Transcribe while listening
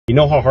You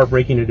know how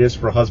heartbreaking it is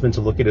for a husband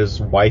to look at his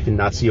wife and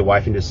not see a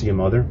wife and just see a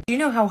mother? Do you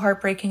know how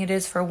heartbreaking it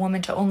is for a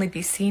woman to only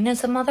be seen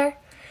as a mother?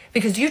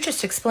 Because you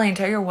just explained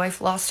how your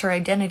wife lost her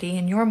identity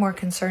and you're more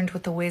concerned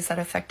with the ways that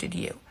affected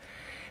you.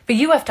 But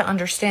you have to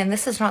understand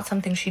this is not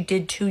something she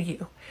did to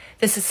you.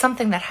 This is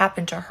something that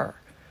happened to her.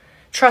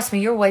 Trust me,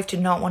 your wife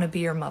did not want to be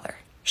your mother.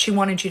 She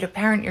wanted you to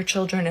parent your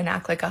children and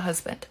act like a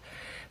husband.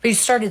 But you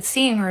started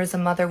seeing her as a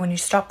mother when you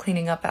stopped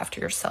cleaning up after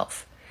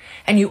yourself.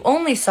 And you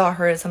only saw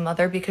her as a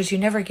mother because you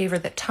never gave her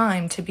the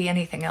time to be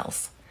anything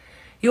else.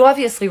 You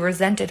obviously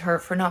resented her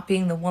for not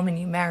being the woman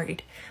you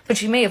married, but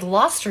she may have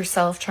lost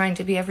herself trying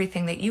to be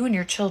everything that you and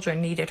your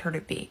children needed her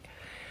to be.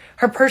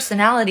 Her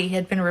personality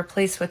had been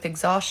replaced with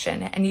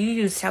exhaustion, and you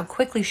used how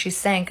quickly she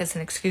sank as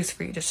an excuse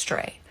for you to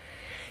stray.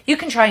 You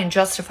can try and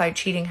justify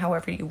cheating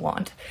however you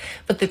want,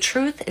 but the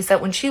truth is that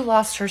when she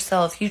lost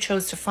herself, you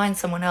chose to find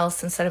someone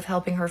else instead of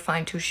helping her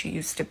find who she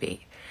used to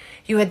be.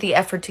 You had the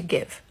effort to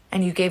give,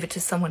 and you gave it to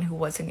someone who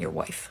wasn't your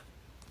wife.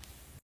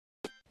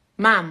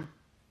 Mom.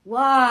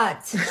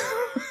 What?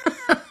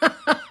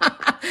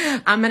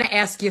 I'm going to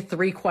ask you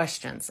 3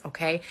 questions,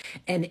 okay?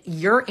 And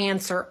your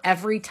answer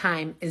every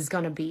time is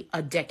going to be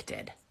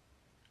addicted.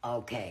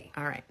 Okay.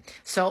 All right.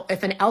 So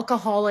if an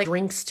alcoholic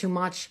drinks too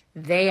much,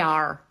 they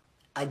are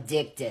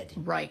addicted.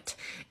 Right.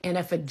 And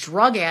if a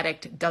drug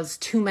addict does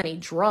too many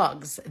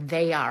drugs,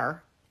 they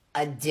are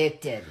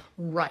addicted.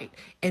 Right.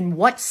 And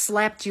what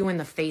slapped you in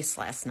the face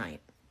last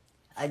night?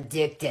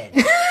 Addicted.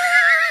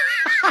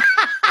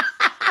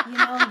 You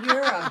know,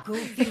 you're a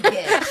goofy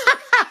bitch.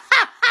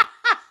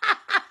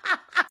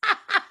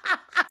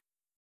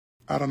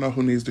 I don't know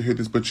who needs to hear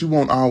this, but you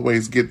won't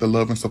always get the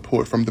love and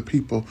support from the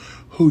people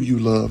who you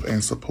love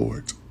and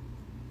support.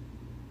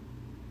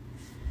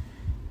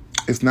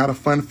 It's not a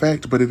fun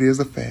fact, but it is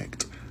a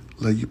fact.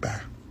 Love you,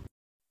 bye.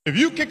 If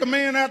you kick a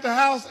man out the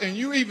house and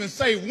you even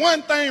say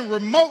one thing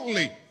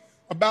remotely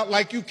about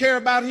like you care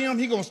about him,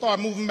 he gonna start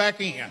moving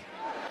back in.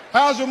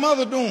 How's your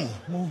mother doing?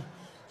 Well,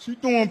 she's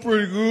doing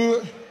pretty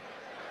good.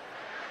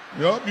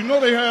 Yup, you know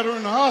they had her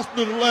in the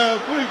hospital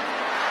last week.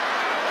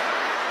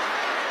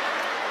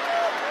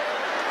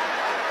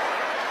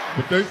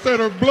 But they said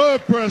her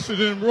blood pressure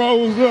then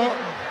rose up.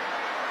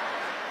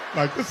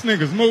 Like, this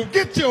nigga's moved.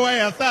 Get your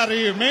ass out of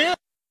here, man.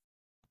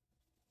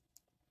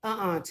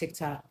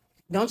 TikTok.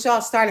 Don't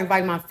y'all start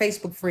inviting my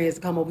Facebook friends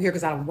to come over here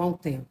because I don't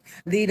want them.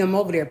 Leave them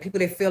over there. People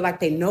that feel like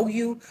they know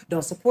you,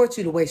 don't support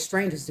you the way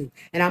strangers do.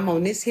 And I'm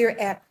on this here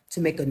app to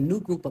make a new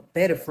group of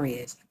better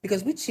friends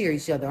because we cheer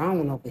each other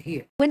on over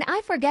here. When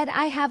I forget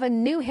I have a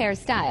new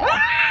hairstyle.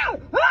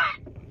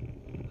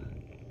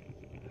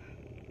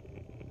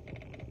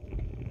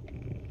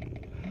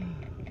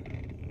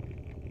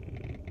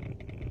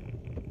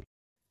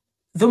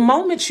 The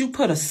moment you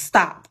put a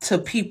stop to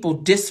people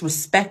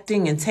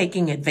disrespecting and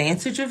taking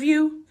advantage of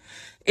you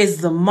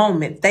is the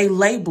moment they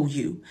label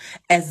you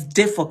as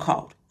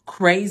difficult,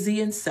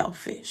 crazy, and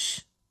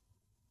selfish.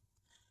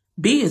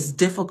 Be as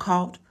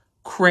difficult,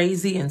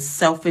 crazy, and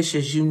selfish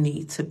as you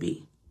need to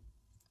be.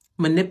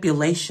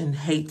 Manipulation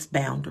hates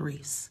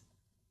boundaries.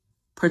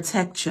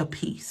 Protect your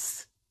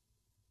peace.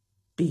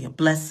 Be a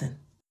blessing.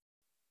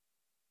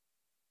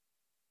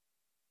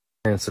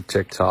 Parents of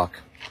TikTok,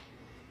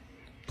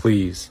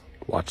 please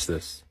watch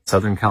this.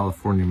 Southern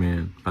California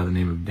man by the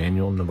name of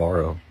Daniel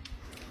Navarro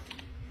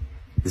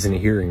is in a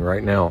hearing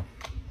right now.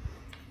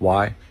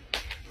 Why?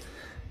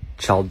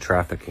 Child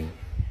trafficking.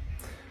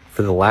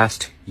 For the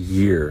last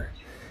year,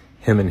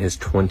 him and his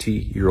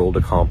 20-year-old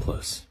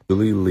accomplice,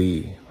 Julie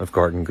Lee of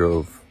Garden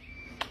Grove,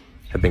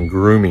 have been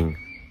grooming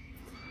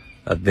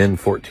a then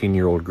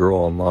 14-year-old girl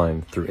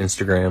online through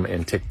Instagram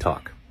and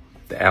TikTok,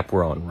 the app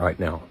we're on right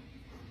now.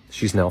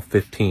 She's now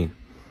 15.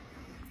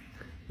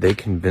 They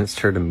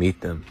convinced her to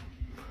meet them.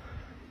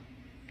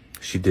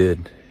 She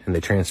did, and they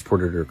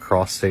transported her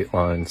across state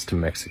lines to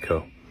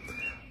Mexico.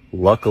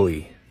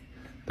 Luckily,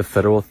 the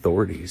federal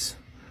authorities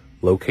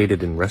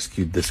located and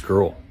rescued this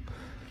girl,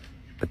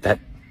 but that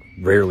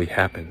rarely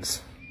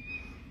happens.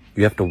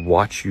 You have to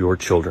watch your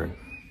children.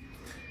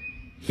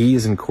 He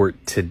is in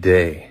court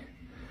today,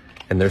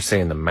 and they're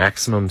saying the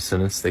maximum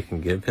sentence they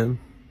can give him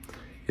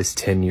is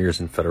 10 years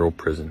in federal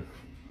prison.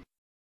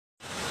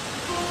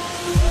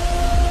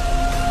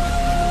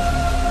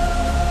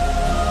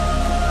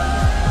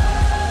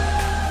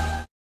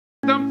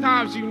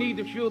 Sometimes you need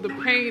to feel the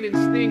pain and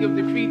sting of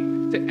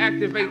defeat to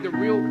activate the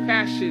real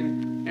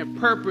passion and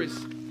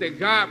purpose that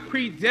God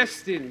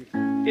predestined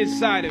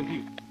inside of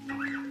you.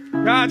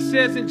 God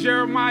says in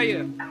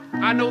Jeremiah,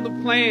 I know the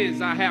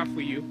plans I have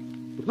for you.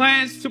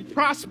 Plans to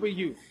prosper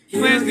you.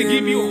 Plans to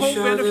give you hope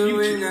in the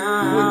future.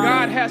 When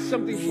God has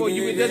something for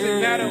you, it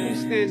doesn't matter who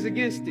stands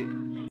against it.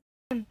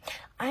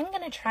 I'm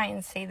going to try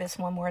and say this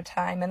one more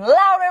time and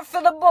louder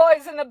for the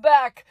boys in the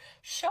back.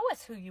 Show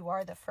us who you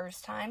are the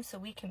first time so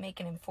we can make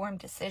an informed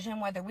decision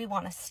whether we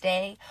want to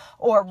stay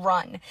or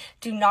run.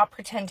 Do not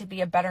pretend to be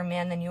a better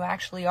man than you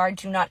actually are.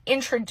 Do not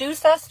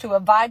introduce us to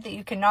a vibe that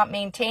you cannot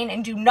maintain,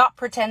 and do not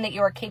pretend that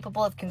you are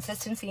capable of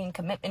consistency and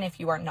commitment if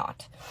you are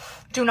not.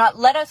 Do not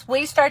let us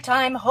waste our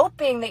time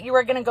hoping that you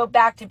are going to go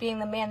back to being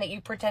the man that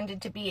you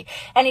pretended to be.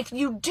 And if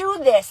you do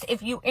this,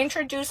 if you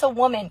introduce a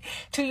woman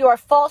to your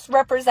false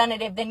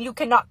representative, then you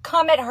cannot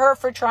come at her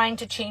for trying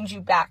to change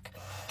you back.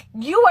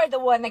 You are the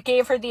one that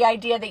gave her the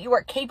idea that you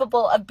are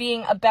capable of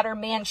being a better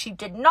man. She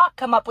did not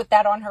come up with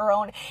that on her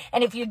own.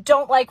 And if you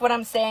don't like what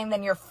I'm saying,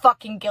 then you're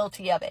fucking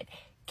guilty of it.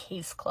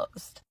 Case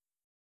closed.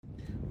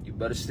 You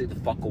better stay the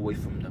fuck away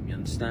from them, you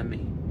understand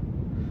me?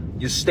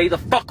 You stay the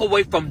fuck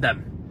away from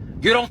them.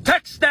 You don't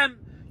text them,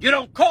 you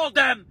don't call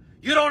them,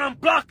 you don't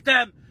unblock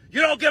them,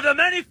 you don't give them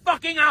any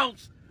fucking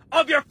ounce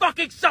of your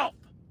fucking self.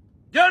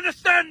 You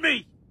understand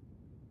me?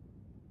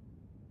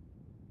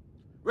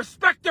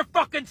 Respect your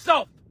fucking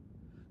self.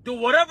 Do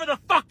whatever the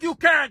fuck you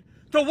can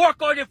to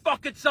work on your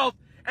fucking self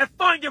and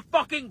find your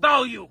fucking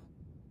value.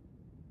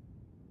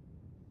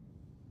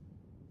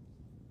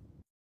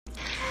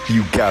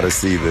 You gotta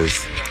see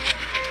this.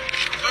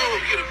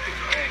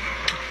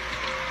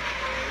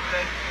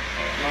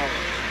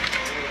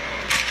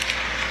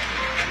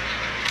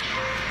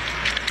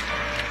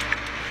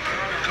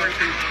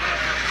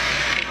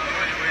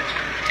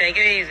 Take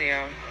it easy,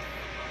 yo.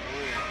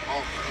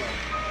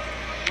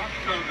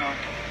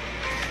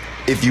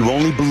 If you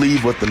only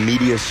believe what the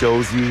media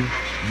shows you,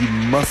 you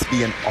must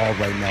be in awe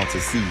right now to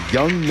see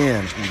young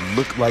men who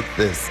look like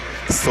this,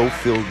 so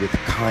filled with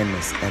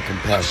kindness and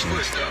compassion.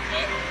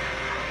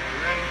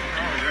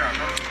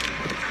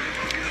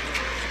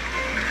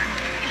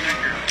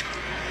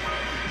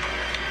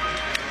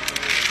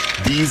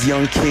 These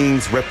young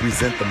kings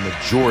represent the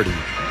majority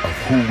of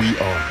who we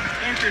are.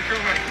 Thank you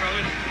so much,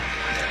 fellas.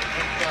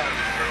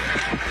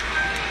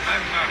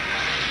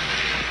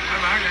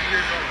 I'm 100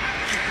 years old.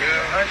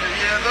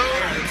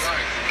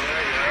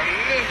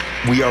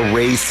 We are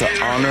raised to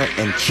honor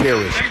and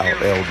cherish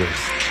our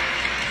elders,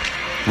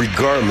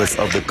 regardless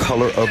of the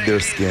color of their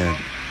skin.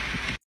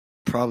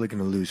 Probably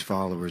gonna lose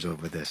followers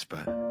over this,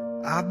 but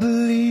I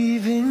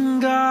believe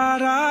in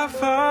God our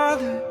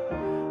Father.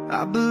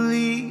 I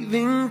believe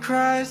in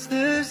Christ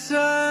the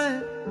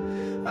Son.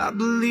 I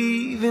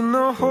believe in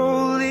the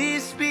Holy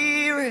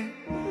Spirit.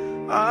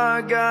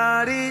 Our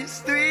God is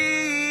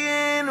 3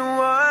 in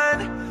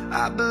 1.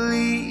 I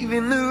believe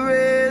in the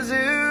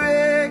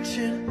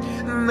resurrection,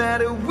 that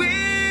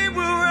we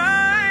will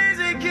rise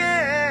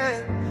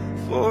again.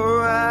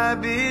 For I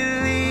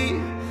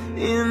believe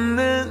in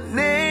the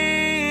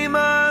name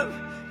of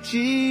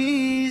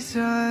Jesus.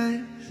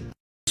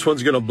 This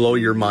one's gonna blow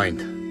your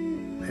mind.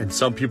 And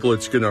some people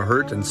it's gonna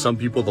hurt, and some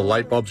people the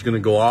light bulb's gonna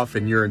go off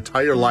and your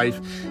entire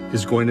life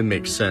is going to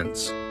make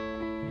sense.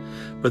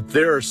 But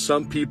there are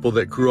some people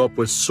that grew up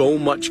with so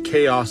much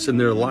chaos in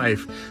their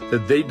life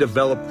that they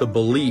developed the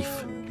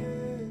belief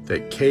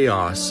that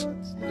chaos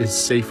is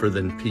safer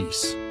than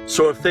peace.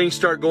 So if things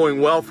start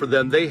going well for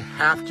them, they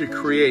have to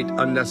create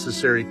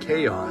unnecessary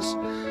chaos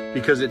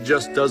because it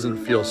just doesn't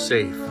feel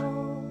safe.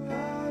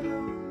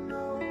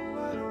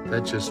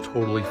 That just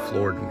totally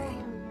floored me.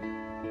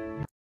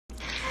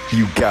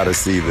 You gotta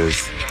see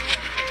this.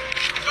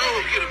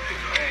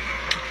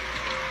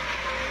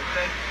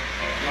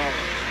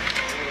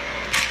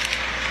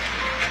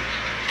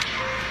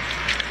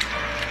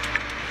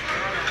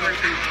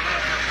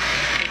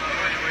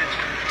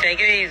 Take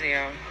it easy,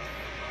 yo.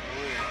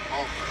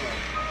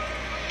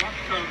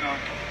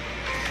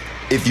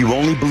 If you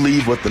only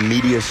believe what the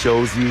media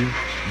shows you,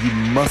 you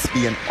must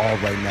be in awe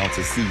right now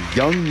to see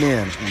young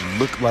men who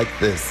look like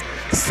this,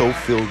 so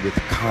filled with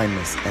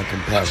kindness and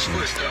compassion.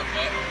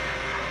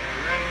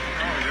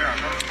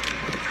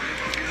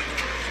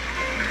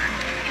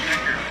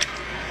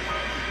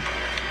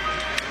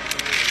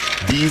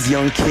 These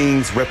young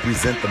kings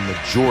represent the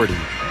majority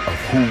of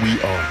who we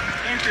are.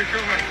 Thank you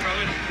so much,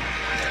 fellas.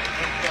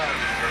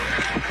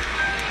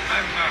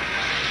 I'm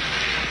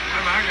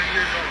 100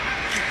 years old.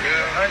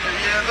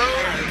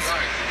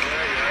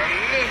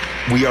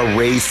 We are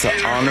raised to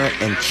honor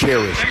and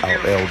cherish our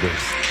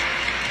elders,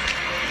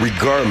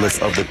 regardless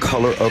of the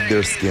color of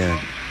their skin.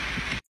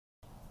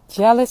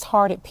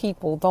 Jealous-hearted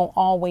people don't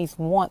always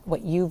want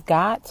what you've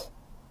got.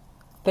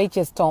 They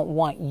just don't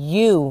want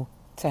you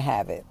to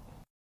have it.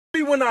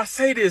 When I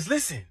say this,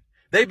 listen,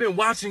 they've been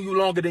watching you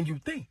longer than you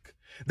think.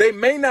 They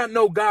may not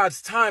know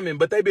God's timing,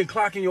 but they've been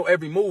clocking your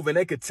every move, and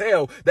they could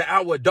tell the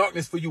hour of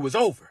darkness for you is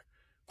over.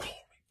 Glory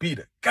be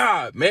to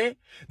God, man.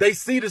 They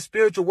see the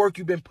spiritual work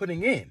you've been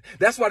putting in.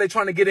 That's why they're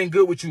trying to get in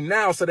good with you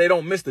now so they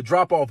don't miss the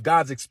drop-off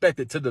God's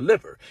expected to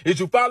deliver. Is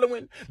you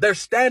following? They're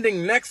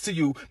standing next to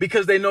you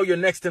because they know you're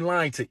next in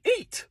line to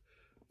eat.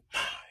 My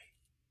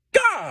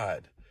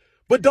God.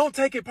 But don't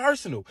take it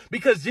personal,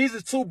 because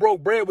Jesus too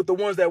broke bread with the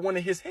ones that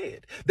wanted his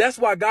head. That's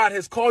why God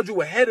has called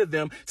you ahead of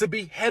them to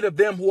be head of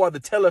them who are the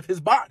tail of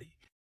his body.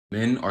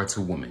 Men are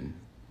to women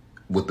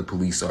what the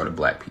police are to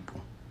black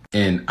people.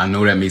 And I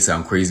know that may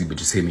sound crazy, but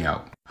just hear me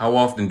out. How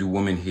often do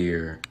women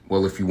hear,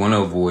 well, if you want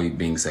to avoid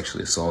being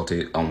sexually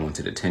assaulted,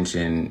 unwanted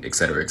attention,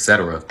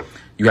 etc.,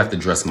 you have to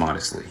dress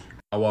modestly?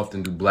 How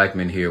often do black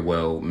men hear,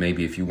 well,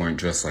 maybe if you weren't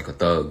dressed like a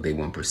thug, they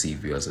wouldn't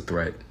perceive you as a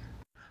threat?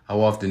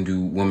 How often do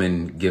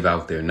women give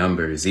out their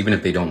numbers, even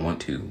if they don't want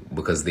to,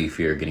 because they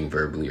fear getting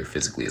verbally or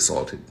physically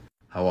assaulted?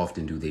 How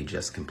often do they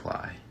just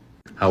comply?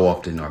 How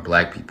often are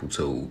black people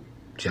told,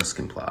 just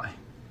comply?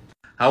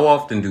 How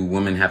often do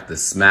women have to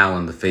smile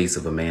in the face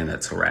of a man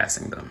that's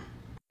harassing them?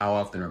 How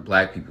often are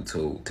black people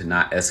told to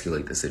not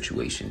escalate the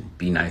situation,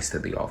 be nice to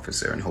the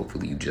officer, and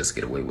hopefully you just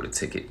get away with a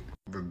ticket,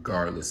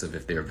 regardless of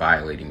if they're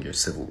violating your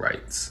civil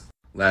rights?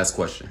 Last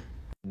question.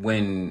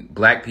 When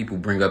black people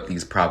bring up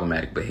these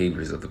problematic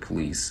behaviors of the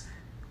police,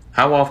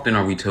 how often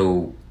are we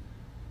told,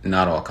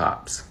 not all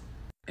cops?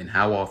 And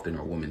how often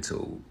are women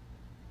told,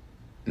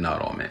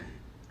 not all men?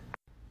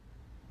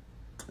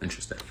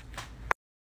 Interesting.